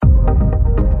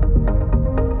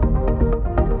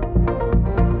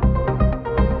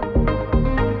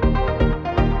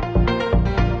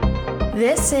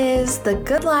This is The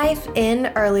Good Life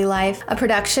in Early Life, a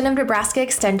production of Nebraska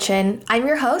Extension. I'm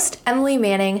your host, Emily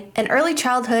Manning, an early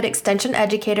childhood extension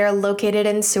educator located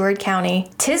in Seward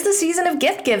County. 'Tis the season of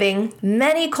gift giving.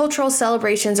 Many cultural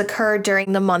celebrations occur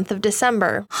during the month of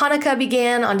December. Hanukkah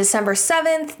began on December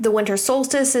 7th, the winter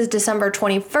solstice is December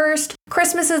 21st,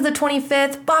 Christmas is the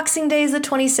 25th, Boxing Day is the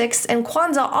 26th, and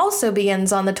Kwanzaa also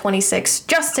begins on the 26th,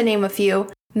 just to name a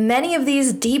few. Many of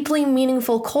these deeply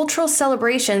meaningful cultural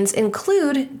celebrations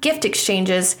include gift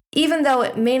exchanges, even though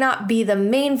it may not be the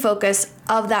main focus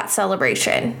of that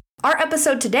celebration. Our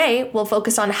episode today will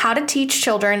focus on how to teach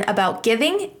children about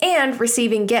giving and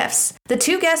receiving gifts. The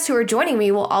two guests who are joining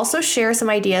me will also share some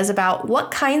ideas about what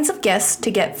kinds of gifts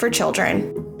to get for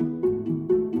children.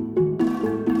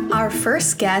 Our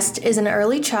first guest is an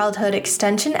early childhood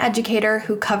extension educator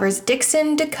who covers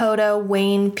Dixon, Dakota,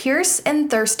 Wayne, Pierce, and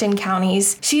Thurston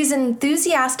counties. She's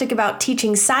enthusiastic about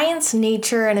teaching science,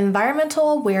 nature, and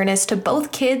environmental awareness to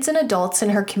both kids and adults in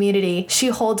her community. She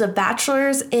holds a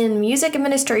bachelor's in music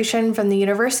administration from the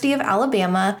University of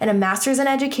Alabama and a master's in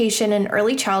education in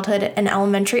early childhood and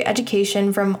elementary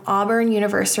education from Auburn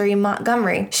University,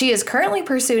 Montgomery. She is currently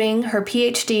pursuing her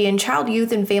PhD in child,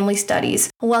 youth, and family studies.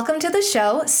 Welcome to the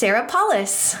show, Sarah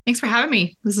Paulus. Thanks for having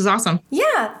me. This is awesome.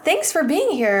 Yeah, thanks for being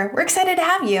here. We're excited to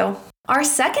have you. Our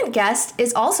second guest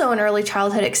is also an early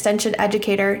childhood extension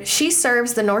educator. She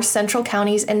serves the North Central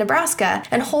counties in Nebraska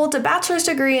and holds a bachelor's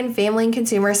degree in family and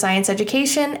consumer science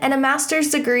education and a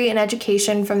master's degree in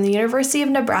education from the University of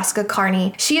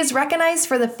Nebraska-Kearney. She is recognized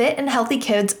for the Fit and Healthy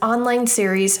Kids online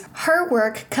series. Her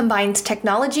work combines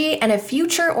technology and a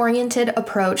future-oriented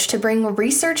approach to bring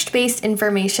research-based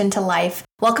information to life.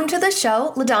 Welcome to the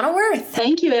show, LaDonna Worth.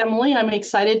 Thank you, Emily. I'm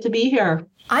excited to be here.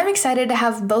 I'm excited to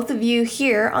have both of you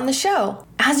here on the show.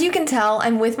 As you can tell,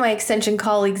 I'm with my extension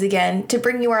colleagues again to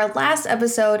bring you our last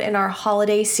episode in our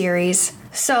holiday series.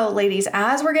 So, ladies,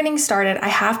 as we're getting started, I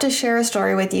have to share a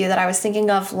story with you that I was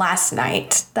thinking of last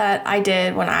night that I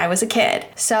did when I was a kid.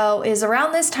 So, it was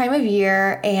around this time of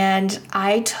year, and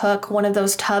I took one of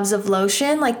those tubs of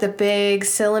lotion, like the big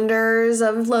cylinders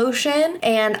of lotion,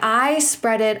 and I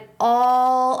spread it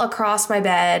all across my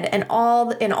bed and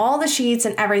in all the sheets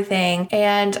and everything.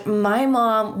 And my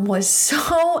mom was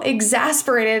so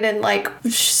exasperated and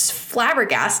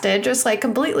flabbergasted, just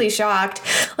completely shocked.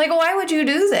 Why would you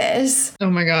do this? Oh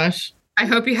my gosh. I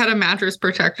hope you had a mattress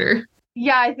protector.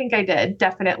 Yeah, I think I did.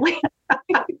 Definitely.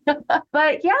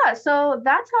 But yeah, so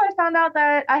that's how I found out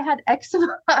that I had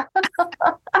eczema.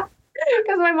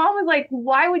 Because my mom was like,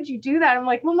 why would you do that? I'm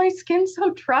like, well, my skin's so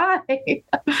dry.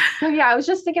 So yeah, I was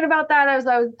just thinking about that as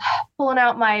I was pulling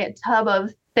out my tub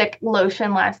of thick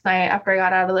lotion last night after I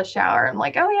got out of the shower. I'm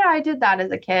like, oh yeah, I did that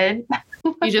as a kid.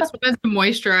 You just wanted to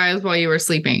moisturize while you were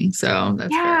sleeping. So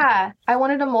that's fair. I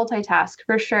wanted to multitask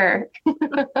for sure.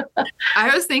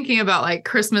 I was thinking about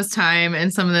Christmas time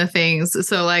and some of the things.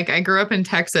 So I grew up in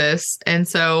Texas, and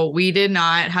so we did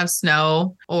not have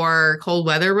snow or cold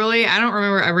weather really. I don't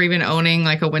remember ever even owning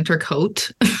a winter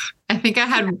coat. I think I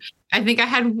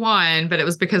had one, but it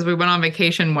was because we went on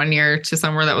vacation one year to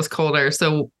somewhere that was colder.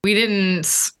 So we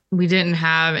didn't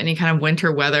have any kind of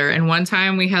winter weather. And one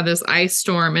time we had this ice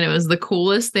storm, and it was the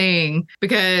coolest thing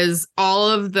because all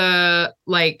of the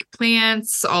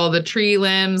plants, all the tree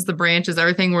limbs, the branches,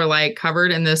 everything were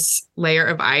covered in this layer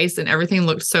of ice, and everything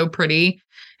looked so pretty.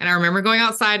 And I remember going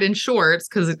outside in shorts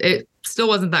because it still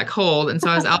wasn't that cold. And so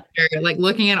I was out there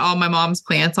looking at all my mom's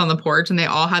plants on the porch, and they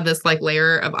all had this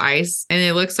layer of ice, and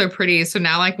they looked so pretty. So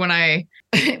now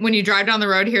when you drive down the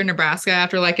road here in Nebraska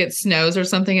after it snows or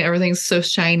something, everything's so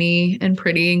shiny and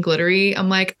pretty and glittery. I'm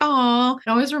like, oh, it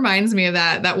always reminds me of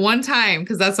that one time,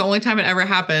 because that's the only time it ever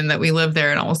happened that we lived there.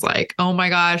 And I was like, oh my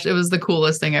gosh, it was the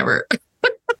coolest thing ever.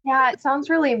 Yeah, it sounds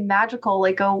really magical,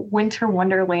 like a winter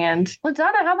wonderland.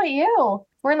 LaDonna, how about you?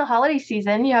 We're in the holiday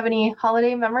season. You have any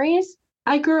holiday memories?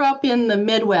 I grew up in the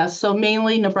Midwest, so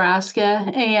mainly Nebraska.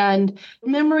 And the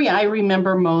memory I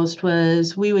remember most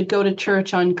was we would go to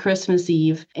church on Christmas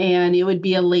Eve, and it would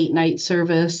be a late night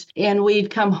service, and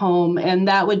we'd come home, and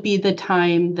that would be the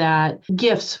time that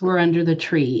gifts were under the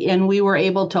tree, and we were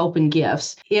able to open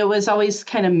gifts. It was always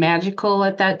kind of magical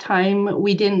at that time.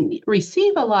 We didn't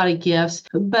receive a lot of gifts,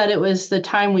 but it was the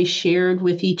time we shared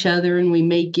with each other, and we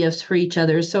made gifts for each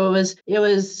other. So it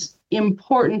was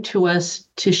important to us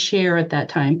to share at that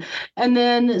time. And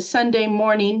then Sunday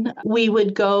morning, we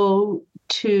would go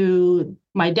to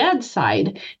my dad's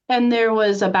side, and there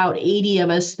was about 80 of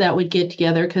us that would get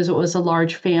together because it was a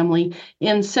large family,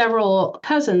 and several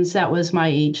cousins that was my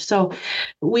age. So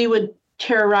we would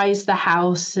terrorize the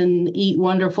house and eat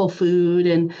wonderful food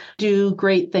and do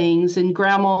great things. And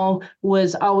Grandma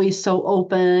was always so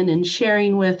open and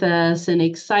sharing with us and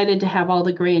excited to have all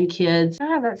the grandkids.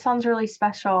 Yeah, that sounds really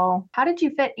special. How did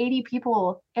you fit 80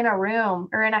 people in a room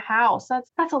or in a house?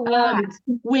 That's a lot.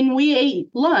 When we ate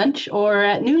lunch or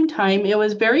at noontime, it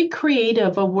was very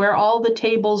creative of where all the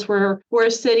tables were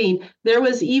sitting. There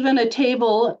was even a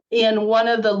table in one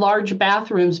of the large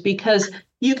bathrooms because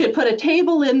you could put a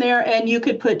table in there and you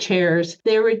could put chairs.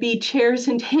 There would be chairs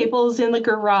and tables in the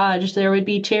garage. There would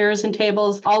be chairs and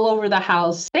tables all over the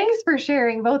house. Thanks for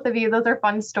sharing, both of you. Those are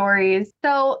fun stories.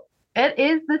 So it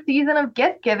is the season of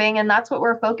gift giving, and that's what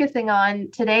we're focusing on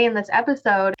today in this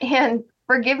episode. And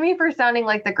forgive me for sounding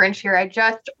like the Grinch here. I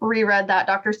just reread that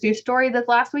Dr. Seuss story this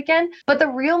last weekend, but the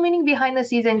real meaning behind the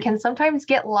season can sometimes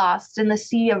get lost in the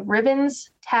sea of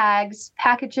ribbons, tags,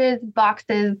 packages,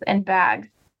 boxes, and bags.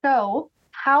 So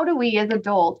how do we as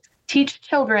adults teach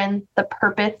children the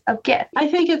purpose of gifts? I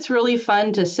think it's really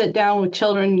fun to sit down with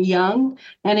children young,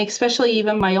 and especially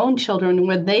even my own children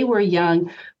when they were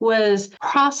young, was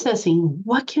processing,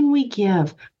 what can we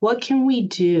give? What can we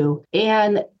do?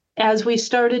 And as we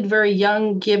started very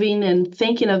young giving and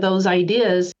thinking of those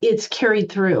ideas, it's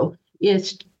carried through.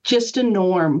 It's just a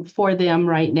norm for them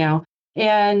right now.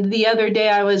 And the other day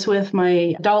I was with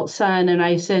my adult son and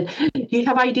I said, you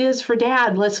have ideas for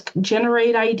dad? Let's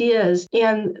generate ideas.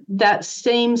 And that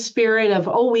same spirit of,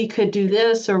 oh, we could do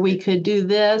this or we could do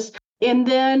this. And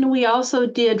then we also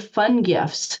did fun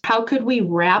gifts. How could we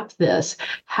wrap this?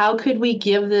 How could we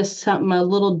give this something a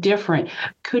little different?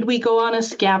 Could we go on a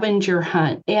scavenger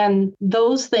hunt? And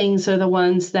those things are the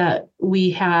ones that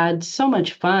we had so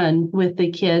much fun with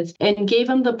the kids and gave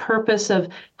them the purpose of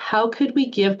how could we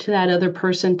give to that other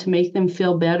person to make them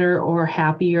feel better or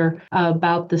happier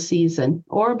about the season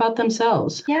or about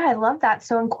themselves. Yeah, I love that.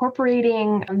 So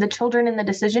incorporating the children in the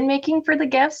decision making for the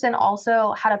gifts and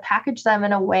also how to package them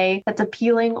in a way that's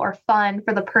appealing or fun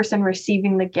for the person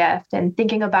receiving the gift and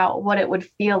thinking about what it would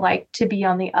feel like to be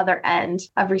on the other end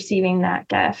of receiving that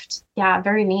gift. Yeah,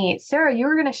 very neat. Sarah, you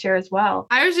were going to share as well.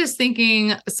 I was just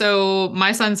thinking, so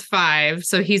my son's 5,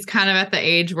 so he's kind of at the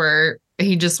age where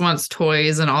he just wants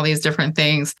toys and all these different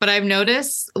things. But I've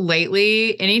noticed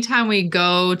lately, anytime we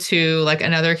go to like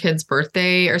another kid's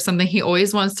birthday or something, he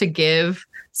always wants to give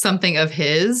something of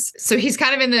his. So he's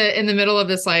kind of in the middle of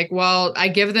this, like, well, I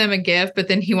give them a gift, but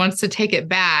then he wants to take it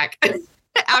back.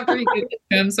 After he gives it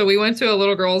to him. So we went to a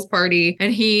little girl's party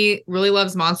and he really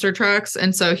loves monster trucks.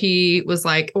 And so he was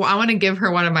like, well, I want to give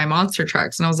her one of my monster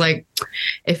trucks. And I was like,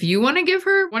 if you want to give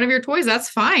her one of your toys, that's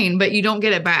fine, but you don't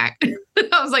get it back.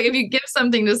 I was like, if you give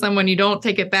something to someone, you don't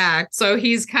take it back. So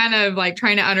he's kind of like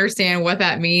trying to understand what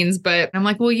that means. But I'm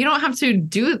like, well, you don't have to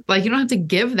do, like, you don't have to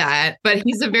give that. But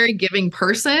he's a very giving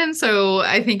person. So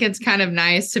I think it's kind of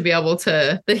nice to be able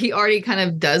to, that he already kind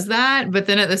of does that. But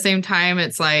then at the same time,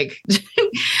 it's like,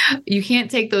 you can't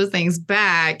take those things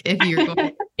back if you're going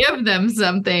to give them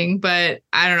something. But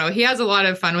I don't know. He has a lot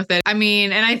of fun with it. I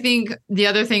mean, and I think the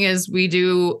other thing is we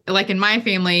do, like in my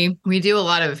family, we do a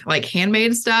lot of like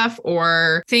handmade stuff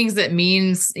or things that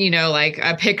means, you know, like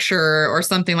a picture or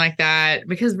something like that.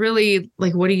 Because really,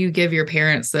 like, what do you give your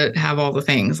parents that have all the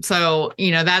things? So,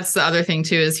 you know, that's the other thing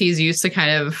too, is he's used to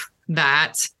kind of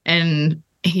that. And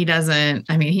he doesn't,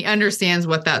 I mean, he understands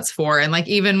what that's for. And like,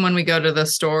 even when we go to the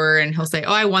store and he'll say,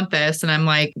 oh, I want this. And I'm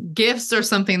like, gifts are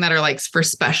something that are like for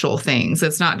special things.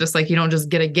 It's not just like, you don't just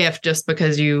get a gift just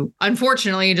because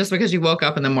unfortunately, just because you woke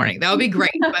up in the morning. That would be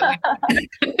great. But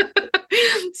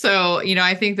so, you know,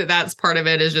 I think that that's part of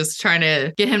it, is just trying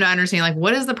to get him to understand, like,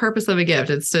 what is the purpose of a gift?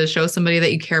 It's to show somebody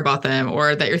that you care about them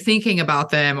or that you're thinking about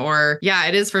them, or yeah,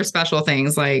 it is for special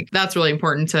things. Like, that's really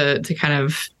important to kind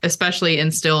of especially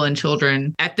instill in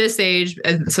children at this age.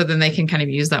 And so then they can kind of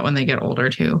use that when they get older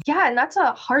too. Yeah. And that's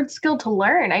a hard skill to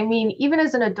learn. I mean, even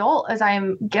as an adult, as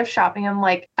I'm gift shopping, I'm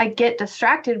like, I get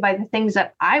distracted by the things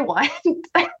that I want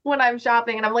when I'm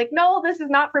shopping. And I'm like, no, this is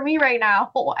not for me right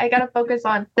now. I got to focus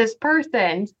on this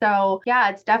person. So yeah,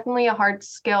 it's definitely a hard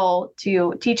skill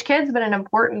to teach kids, but an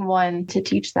important one to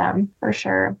teach them for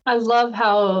sure. I love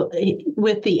how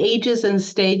with the ages and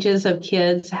stages of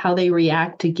kids, how they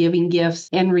react to giving gifts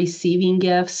and receiving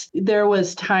gifts. There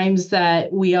was times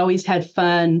that we always had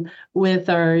fun with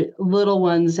our little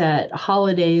ones at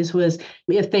holidays, was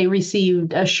if they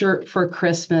received a shirt for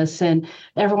Christmas and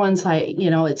everyone's like, you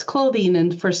know, it's clothing.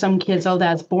 And for some kids, oh,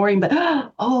 that's boring, but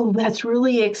oh, that's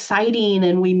really exciting.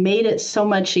 And we made it so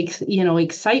much,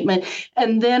 excitement.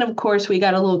 And then, of course, we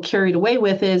got a little carried away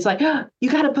with it. It's like, oh, you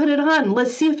got to put it on.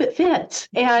 Let's see if it fits.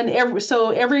 And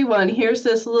so everyone, here's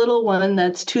this little one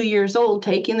that's 2 years old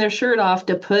taking their shirt off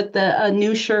to put a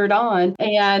new shirt on.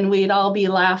 And we'd all be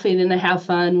laughing and have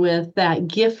fun with that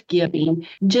gift giving.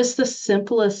 Just the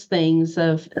simplest things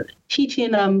of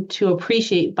teaching them to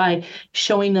appreciate by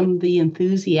showing them the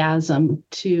enthusiasm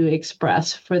to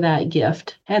express for that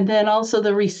gift. And then also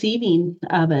the receiving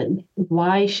of it.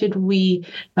 Why should we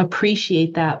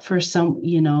appreciate that for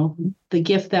the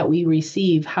gift that we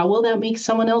receive? How will that make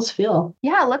someone else feel?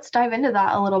 Yeah, let's dive into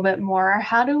that a little bit more.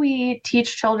 How do we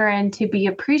teach children to be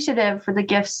appreciative for the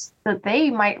gifts that they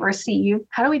might receive?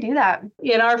 How do we do that?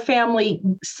 In our family,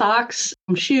 socks,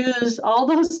 shoes, all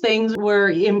those things were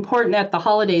important at the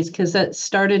holidays because that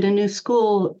started a new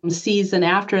school season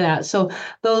after that. So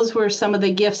those were some of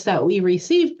the gifts that we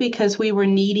received because we were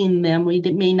needing them. We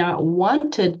may not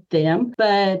wanted them,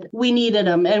 but we needed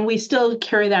them. And we still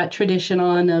carry that tradition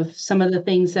on of some of the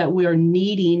things that we're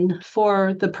needing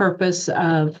for the purpose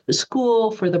of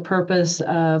school, for the purpose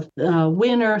of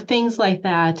winter, things like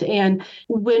that. And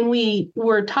when we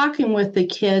were talking with the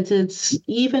kids, it's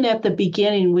even at the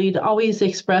beginning, we'd always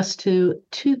express to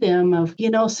them of,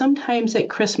 sometimes at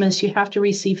Christmas, you have to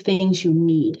receive things you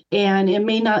need. And it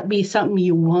may not be something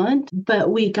you want,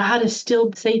 but we got to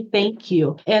still say thank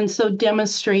you. And so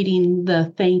demonstrating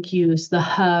the thank yous, the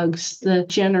hugs, the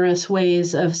generous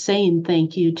ways of saying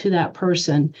thank you to that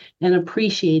person and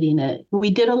appreciating it. We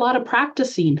did a lot of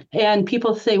practicing, and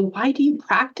people say, why do you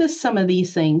practice some of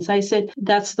these things? I said,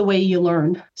 that's the way you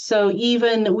learn. So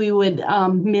even we would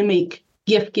mimic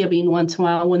gift giving once in a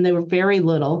while when they were very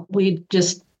little. We'd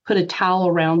just put a towel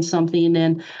around something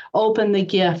and open the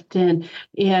gift and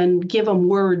give them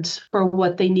words for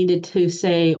what they needed to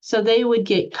say. So they would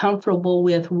get comfortable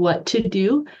with what to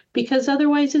do, because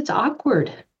otherwise it's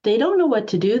awkward. They don't know what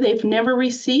to do. They've never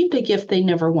received a gift they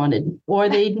never wanted, or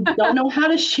they don't know how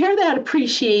to share that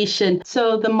appreciation.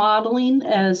 So the modeling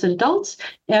as adults,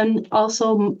 and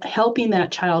also helping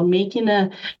that child, making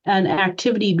an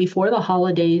activity before the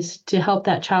holidays to help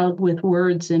that child with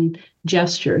words and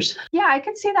gestures. Yeah, I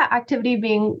could see that activity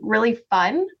being really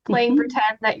fun, playing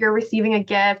pretend that you're receiving a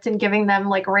gift and giving them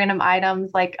like random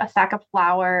items like a sack of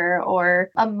flour or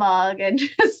a mug, and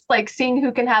just like seeing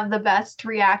who can have the best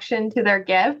reaction to their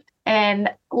gift. And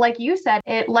like you said,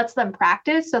 it lets them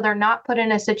practice, so they're not put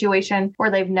in a situation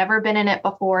where they've never been in it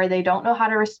before. They don't know how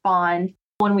to respond.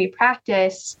 When we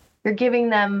practice, you're giving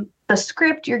them the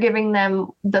script, you're giving them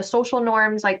the social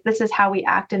norms, like this is how we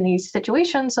act in these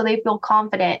situations, so they feel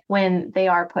confident when they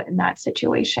are put in that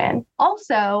situation.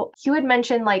 Also, you had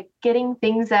mentioned like getting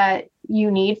things that you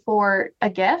need for a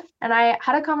gift. And I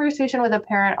had a conversation with a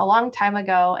parent a long time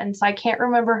ago, and so I can't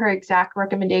remember her exact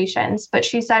recommendations, but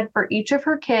she said for each of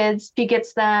her kids, she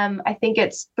gets them, I think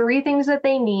it's 3 things that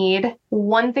they need,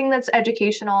 1 thing that's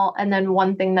educational, and then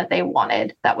 1 thing that they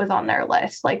wanted that was on their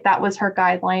list. Like that was her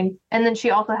guideline. And then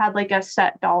she also had like a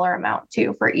set dollar amount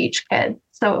too for each kid.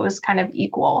 So it was kind of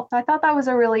equal. So I thought that was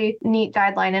a really neat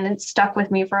guideline, and it stuck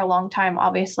with me for a long time,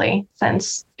 obviously,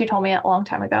 since she told me it a long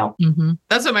time ago. Mm-hmm.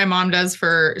 That's what my mom does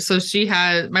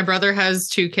my brother has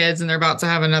 2 kids and they're about to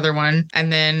have another one.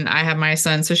 And then I have my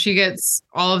son. So she gets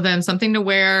all of them something to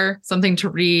wear, something to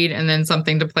read, and then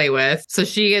something to play with. So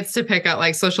she gets to pick out,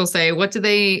 like, so she'll say, what do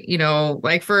they,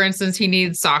 like for instance, he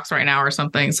needs socks right now or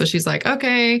something. So she's like,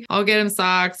 okay, I'll get him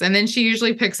socks. And then she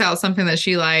usually picks out something that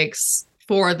she likes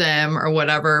for them or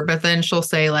whatever. But then she'll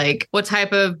say like, what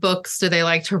type of books do they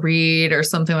like to read or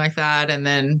something like that. And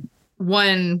then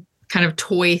one kind of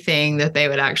toy thing that they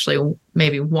would actually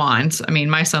maybe want. I mean,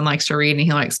 my son likes to read and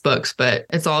he likes books, but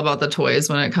it's all about the toys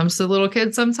when it comes to little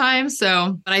kids sometimes.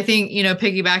 So, but I think,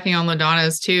 piggybacking on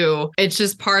LaDonna's too, it's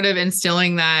just part of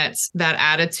instilling that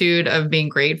attitude of being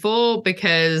grateful,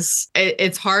 because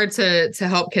it's hard to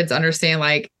help kids understand,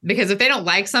 like, because if they don't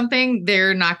like something,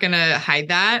 they're not going to hide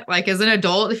that. Like as an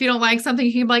adult, if you don't like something,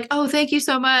 you can be like, oh, thank you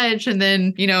so much. And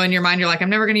then, in your mind, you're like, I'm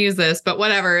never going to use this, but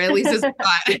whatever, at least it's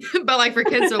not. But like for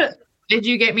kids, so did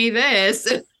you get me this?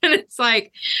 And it's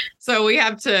like, so we've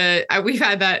had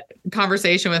that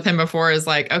conversation with him before, is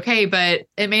like, okay, but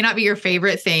it may not be your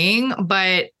favorite thing,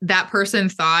 but that person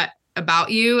thought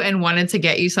about you and wanted to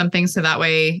get you something. So that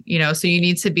way, so you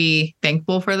need to be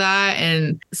thankful for that.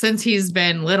 And since he's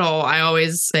been little, I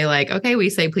always say like, okay, we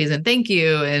say please and thank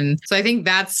you. And so I think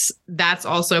that's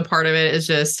also part of it, is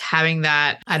just having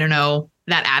that, I don't know,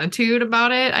 that attitude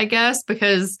about it, I guess,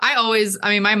 because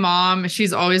my mom,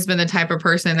 she's always been the type of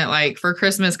person that like for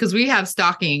Christmas, because we have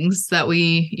stockings that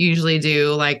we usually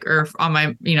do like, or on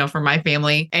my, for my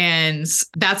family. And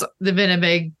that's been a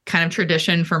big kind of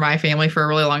tradition for my family for a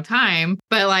really long time.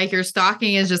 But like your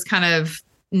stocking is just kind of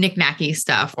knick-knacky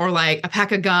stuff, or like a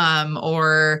pack of gum,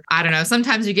 or I don't know,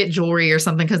 sometimes you get jewelry or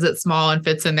something because it's small and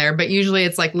fits in there, but usually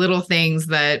it's like little things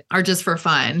that are just for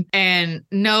fun. And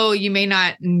no, you may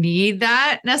not need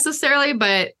that necessarily,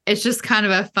 but it's just kind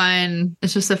of a fun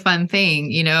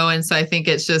thing, And so I think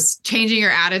it's just changing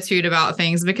your attitude about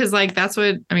things, because like that's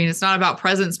what, it's not about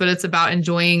presents, but it's about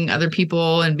enjoying other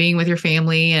people and being with your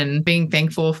family and being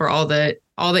thankful for all that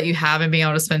you have and being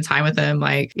able to spend time with them.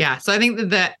 Like, yeah. So I think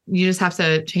that you just have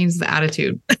to change the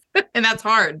attitude and that's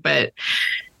hard, but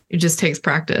it just takes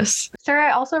practice. Sarah,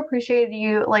 I also appreciate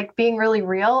you like being really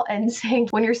real and saying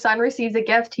when your son receives a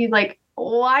gift, he's like,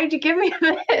 why'd you give me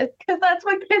this? Because that's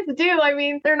what kids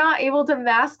do. They're not able to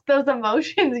mask those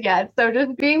emotions yet. So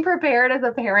just being prepared as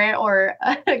a parent or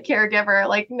a caregiver,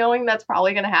 like knowing that's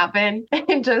probably going to happen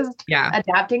and just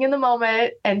adapting in the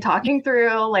moment and talking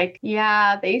through like,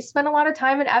 yeah, they spent a lot of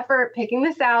time and effort picking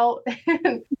this out.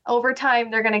 Over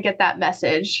time, they're going to get that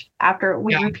message after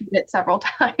we repeat it several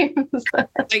times.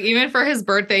 Like even for his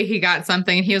birthday, he got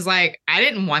something and he was like, I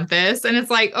didn't want this. And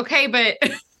it's like, okay, but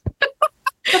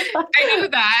I knew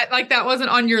that like that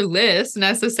wasn't on your list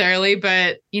necessarily,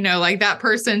 but like that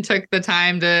person took the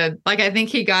time to like, I think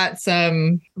he got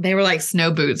they were like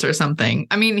snow boots or something.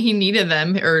 He needed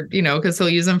them or, because he'll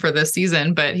use them for this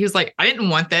season, but he was like, I didn't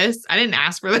want this. I didn't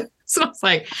ask for this. So I was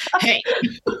like, hey,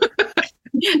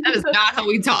 that is not how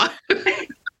we talk.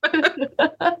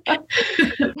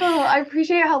 Oh, I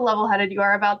appreciate how level-headed you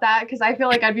are about that, because I feel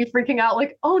like I'd be freaking out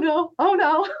like, oh no.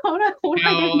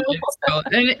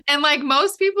 And like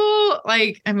most people,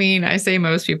 like, I say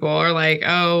most people are like,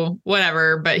 oh,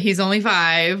 whatever, but he's only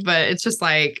 5, but it's just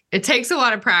like, it takes a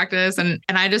lot of practice. And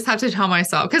I just have to tell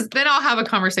myself, because then I'll have a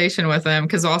conversation with him,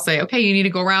 because I'll say, okay, you need to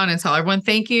go around and tell everyone,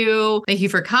 thank you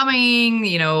for coming,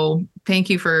 thank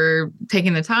you for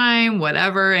taking the time,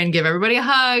 whatever, and give everybody a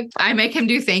hug. I make him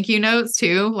do thank you notes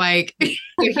too. Like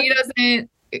he doesn't,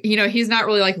 he's not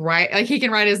really like he can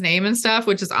write his name and stuff,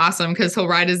 which is awesome because he'll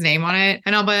write his name on it.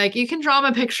 And I'll be like, you can draw him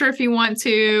a picture if you want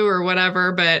to or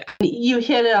whatever. But you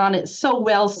hit it on it so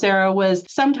well, Sarah, was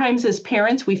sometimes as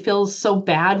parents, we feel so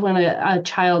bad when a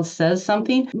child says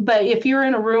something. But if you're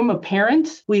in a room of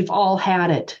parents, we've all had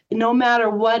it. No matter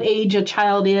what age a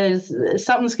child is,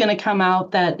 something's going to come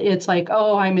out that it's like,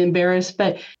 oh, I'm embarrassed.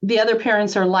 But the other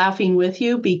parents are laughing with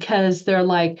you because they're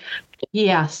like,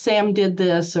 yeah, Sam did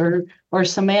this or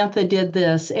Samantha did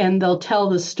this, and they'll tell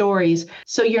the stories.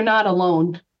 So you're not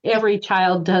alone. Every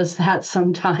child does that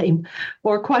sometime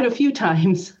or quite a few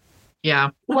times. Yeah.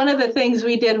 One of the things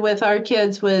we did with our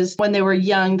kids was when they were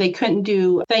young, they couldn't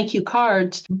do thank you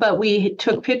cards, but we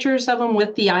took pictures of them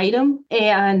with the item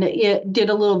and it did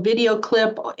a little video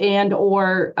clip and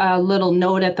or a little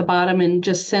note at the bottom and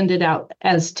just send it out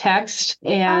as text.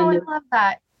 And I love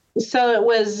that. So it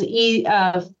was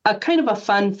a kind of a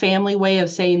fun family way of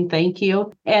saying thank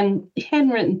you. And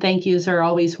handwritten thank yous are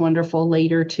always wonderful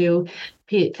later, too,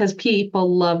 because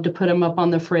people love to put them up on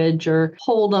the fridge or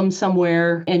hold them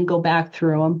somewhere and go back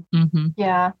through them. Mm-hmm.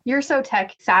 Yeah, you're so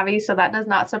tech savvy, so that does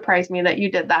not surprise me that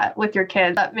you did that with your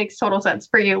kids. That makes total sense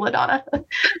for you, LaDonna.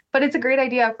 But it's a great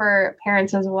idea for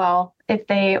parents as well, if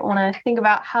they want to think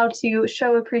about how to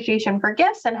show appreciation for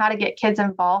gifts and how to get kids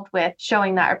involved with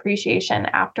showing that appreciation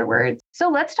afterwards. So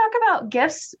let's talk about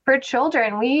gifts for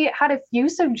children. We had a few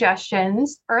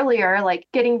suggestions earlier, like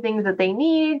getting things that they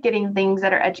need, getting things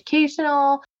that are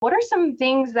educational. What are some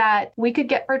things that we could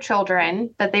get for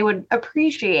children that they would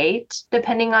appreciate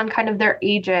depending on kind of their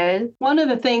ages? One of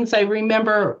the things I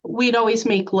remember, we'd always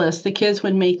make lists. The kids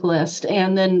would make lists.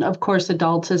 And then, of course,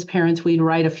 adults as parents, we'd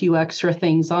write a few extra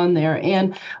things on there.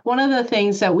 And one of the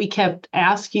things that we kept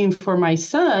asking for my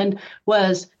son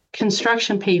was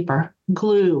construction paper,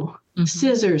 glue,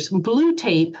 scissors, blue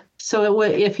tape. So it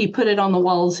would, if he put it on the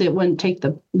walls, it wouldn't take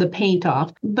the paint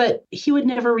off. But he would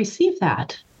never receive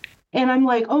that. And I'm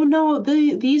like, oh, no,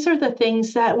 these are the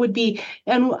things that would be.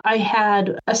 And I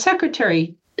had a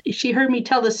secretary. She heard me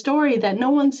tell the story that no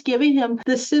one's giving him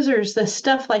the scissors, the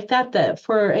stuff like that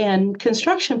and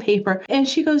construction paper. And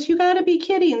she goes, you got to be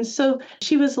kidding. So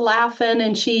she was laughing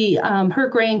and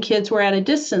her grandkids were at a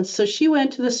distance. So she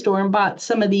went to the store and bought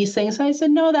some of these things. And I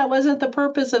said, no, that wasn't the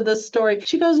purpose of the story.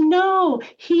 She goes, no,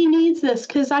 he needs this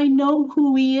because I know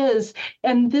who he is.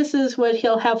 And this is what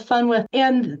he'll have fun with.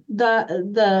 And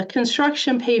the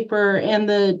construction paper and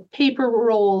the paper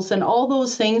rolls and all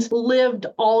those things lived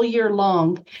all year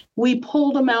long. We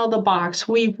pulled them out of the box.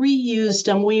 We reused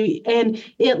them. And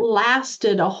it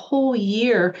lasted a whole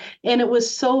year. And it was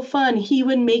so fun. He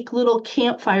would make little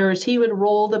campfires. He would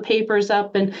roll the papers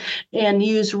up and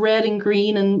use red and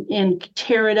green and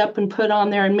tear it up and put on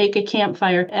there and make a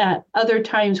campfire. At other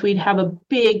times, we'd have a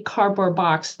big cardboard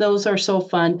box. Those are so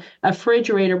fun. A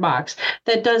refrigerator box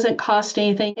that doesn't cost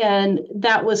anything. And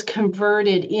that was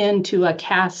converted into a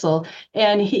castle.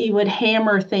 And he would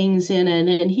hammer things in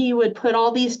it, and he would put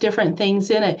all these different things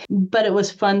in it. But it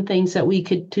was fun things that we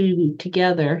could do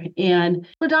together. And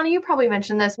LaDonna, you probably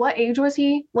mentioned this. What age was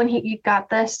he when he got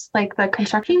this, like the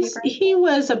construction paper? He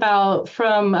was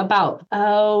from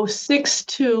about 6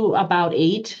 to about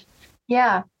 8.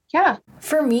 Yeah. Yeah.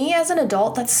 For me as an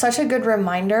adult, that's such a good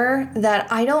reminder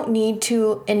that I don't need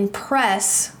to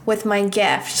impress with my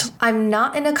gift. I'm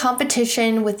not in a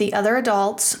competition with the other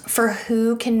adults for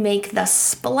who can make the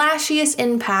splashiest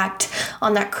impact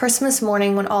on that Christmas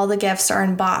morning when all the gifts are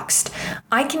unboxed.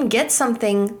 I can get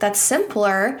something that's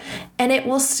simpler and it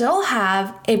will still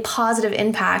have a positive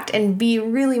impact and be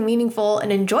really meaningful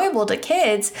and enjoyable to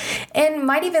kids and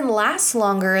might even last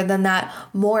longer than that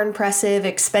more impressive,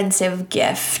 expensive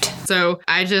gift. So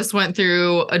I just went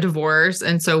through a divorce.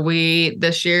 And so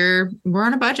this year we're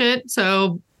on a budget.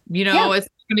 So, it's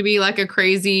going to be like a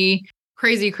crazy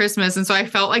Christmas. And so I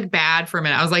felt like bad for a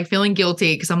minute. I was like feeling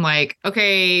guilty because I'm like,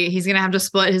 okay, he's going to have to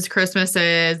split his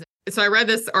Christmases. So I read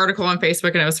this article on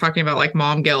Facebook and it was talking about like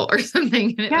mom guilt or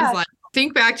something. And it was like,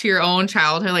 think back to your own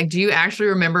childhood. Like, do you actually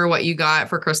remember what you got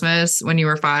for Christmas when you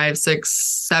were 5,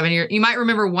 6, 7 years? You might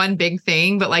remember one big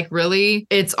thing, but like really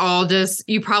it's all just,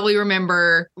 you probably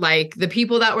remember like the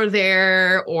people that were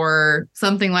there or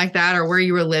something like that, or where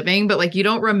you were living, but like you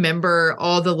don't remember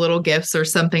all the little gifts or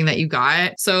something that you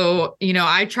got. So,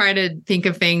 I try to think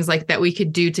of things like that we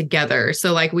could do together.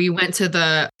 So like we went to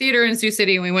the theater in Sioux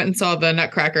City and we went and saw the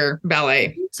Nutcracker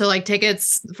ballet. So like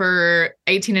tickets for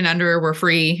 18 and under were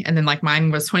free. And then like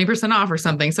mine was 20% off or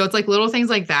something. So it's like little things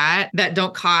like that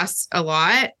don't cost a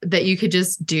lot that you could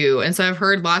just do. And so I've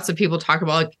heard lots of people talk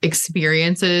about like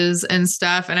experiences and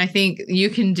stuff. And I think you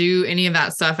can do any of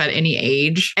that stuff at any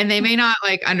age. And they may not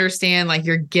like understand like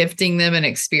you're gifting them an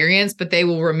experience, but they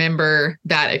will remember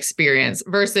that experience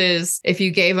versus if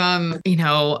you gave them,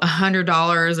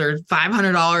 $100 or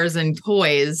 $500 in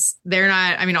toys, they're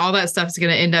not, all that stuff is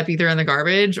going to end up either in the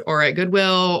garbage or at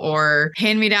Goodwill or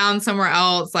hand me down somewhere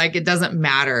else. Like it doesn't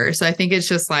matter. So I think it's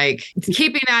just like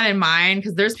keeping that in mind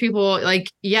because there's people like,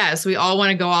 yes, we all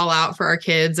want to go all out for our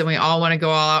kids and we all want to go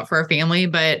all out for our family.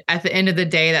 But at the end of the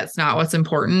day, that's not what's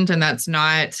important. And that's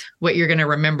not what you're going to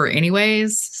remember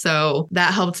anyways. So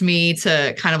that helped me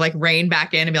to kind of like rein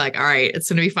back in and be like, all right, it's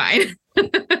going to be fine.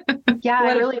 Yeah,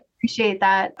 I really appreciate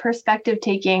that perspective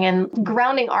taking and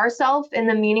grounding ourselves in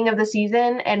the meaning of the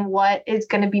season and what is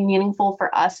going to be meaningful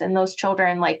for us and those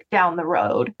children like down the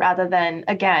road rather than,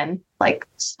 again, like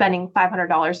spending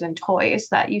 $500 in toys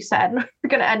that you said are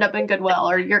going to end up in Goodwill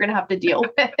or you're going to have to deal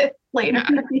with later.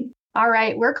 All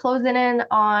right, we're closing in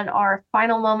on our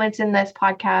final moments in this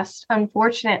podcast.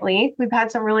 Unfortunately, we've had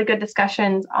some really good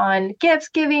discussions on gifts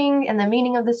giving and the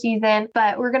meaning of the season,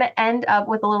 but we're going to end up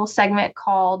with a little segment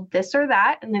called This or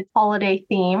That, and it's holiday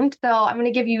themed. So I'm going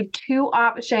to give you 2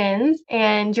 options,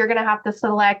 and you're going to have to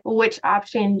select which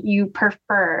option you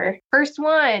prefer. First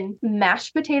one,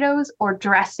 mashed potatoes or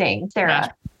dressing?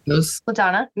 Sarah.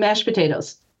 LaDonna? Mashed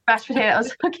potatoes. Mashed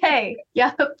potatoes. Okay.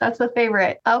 Yep. That's the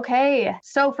favorite. Okay.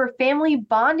 So for family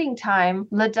bonding time,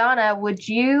 LaDonna, would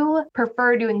you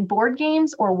prefer doing board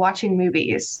games or watching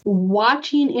movies?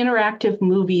 Watching interactive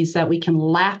movies that we can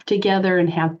laugh together and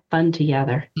have fun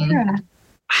together. Yeah.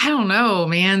 I don't know,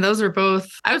 man. Those are both,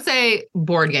 I would say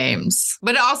board games,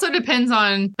 but it also depends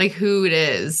on like who it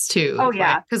is too. Oh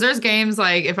yeah. Because there's games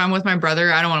like if I'm with my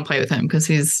brother, I don't want to play with him because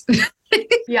he's...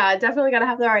 Yeah, definitely got to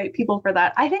have the right people for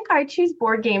that. I think I choose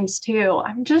board games too.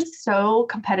 I'm just so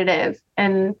competitive.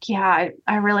 And yeah,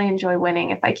 I really enjoy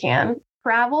winning if I can.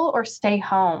 Travel or stay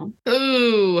home?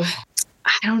 Ooh,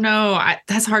 I don't know.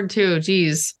 That's hard too.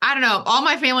 Geez. I don't know. All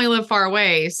my family live far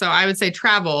away. So I would say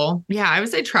travel. Yeah, I would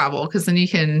say travel because then you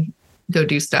can go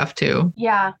do stuff too.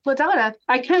 Yeah. LaDonna.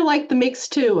 I kind of like the mix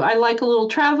too. I like a little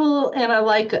travel and I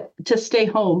like to stay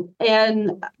home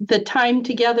and the time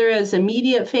together as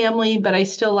immediate family, but I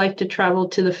still like to travel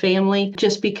to the family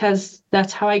just because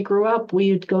that's how I grew up.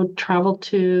 We'd go travel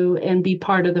to and be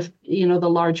part of the, the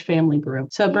large family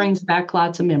group. So it brings back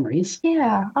lots of memories.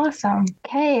 Yeah. Awesome.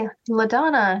 Okay.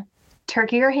 LaDonna.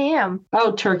 turkey or ham?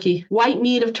 Oh, turkey. White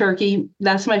meat of turkey.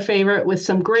 That's my favorite, with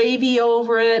some gravy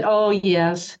over it. Oh,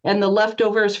 yes. And the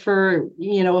leftovers for,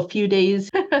 a few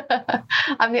days.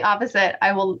 I'm the opposite.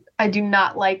 I do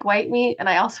not like white meat, and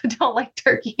I also don't like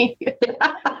turkey.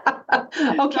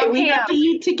 Okay, we have to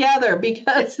eat together,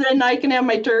 because then I can have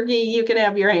my turkey, you can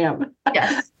have your ham.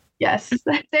 Yes.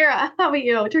 Sarah, how about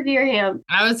you? Turkey or ham?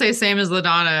 I would say same as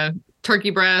LaDonna.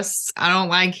 Turkey breasts. I don't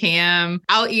like ham.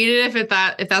 I'll eat it if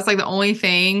that's like the only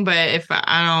thing, but if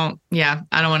I don't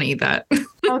want to eat that.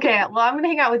 Okay, well, I'm gonna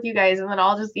hang out with you guys, and then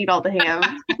I'll just eat all the ham.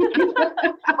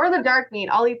 Or the dark meat.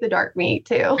 I'll eat the dark meat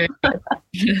too.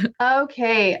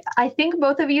 Okay, I think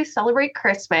both of you celebrate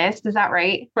Christmas. Is that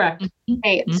right? Correct.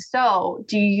 Okay, so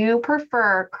do you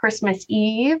prefer Christmas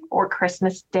Eve or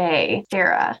Christmas Day,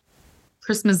 Sarah?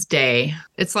 Christmas Day.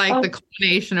 It's like the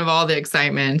culmination of all the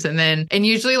excitement. And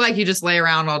usually like you just lay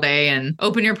around all day and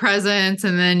open your presents,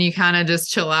 and then you kind of just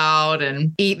chill out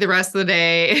and eat the rest of the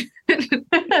day.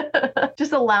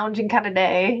 Just a lounging kind of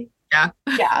day.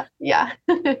 Yeah.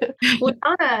 Well,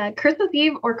 Anna, Christmas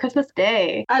Eve or Christmas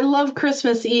Day? I love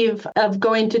Christmas Eve, of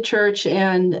going to church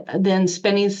and then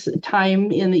spending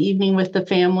time in the evening with the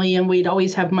family. And we'd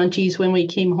always have munchies when we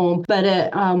came home. But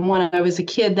when I was a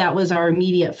kid, that was our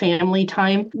immediate family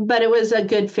time. But it was a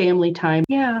good family time.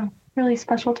 Yeah. Really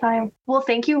special time. Well,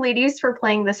 thank you, ladies, for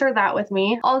playing This or That with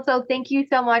me. Also, thank you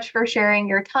so much for sharing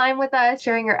your time with us,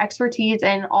 sharing your expertise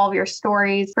and all of your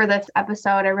stories for this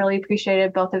episode. I really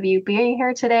appreciated both of you being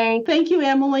here today. Thank you,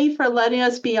 Emily, for letting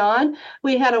us be on.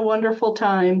 We had a wonderful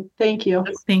time. Thank you.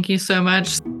 Thank you so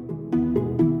much.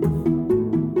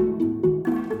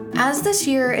 As this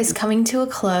year is coming to a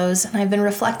close, and I've been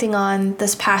reflecting on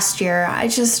this past year, I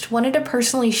just wanted to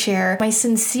personally share my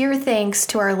sincere thanks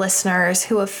to our listeners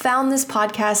who have found this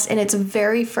podcast in its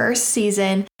very first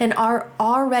season and are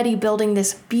already building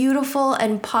this beautiful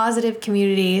and positive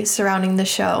community surrounding the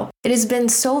show. It has been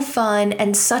so fun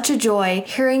and such a joy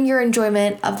hearing your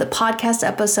enjoyment of the podcast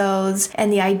episodes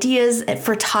and the ideas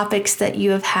for topics that you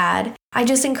have had. I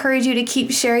just encourage you to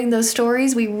keep sharing those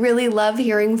stories. We really love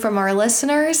hearing from our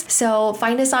listeners. So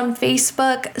find us on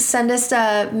Facebook, send us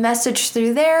a message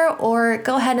through there, or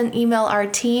go ahead and email our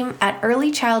team at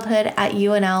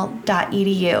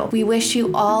earlychildhood@unl.edu. We wish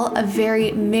you all a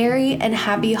very merry and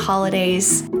happy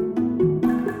holidays.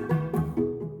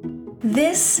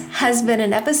 This has been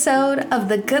an episode of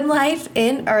The Good Life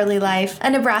in Early Life, a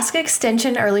Nebraska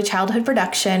Extension early childhood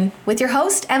production, with your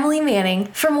host, Emily Manning.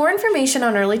 For more information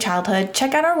on early childhood,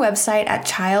 check out our website at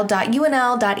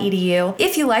child.unl.edu.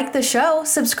 If you like the show,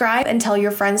 subscribe and tell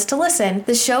your friends to listen.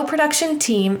 The show production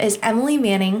team is Emily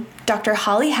Manning, Dr.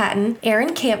 Holly Hatton,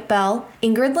 Aaron Campbell,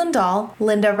 Ingrid Lindahl,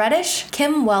 Linda Reddish,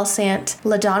 Kim Wellsant,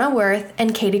 LaDonna Worth,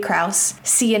 and Katie Krause.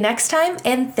 See you next time,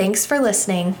 and thanks for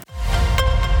listening.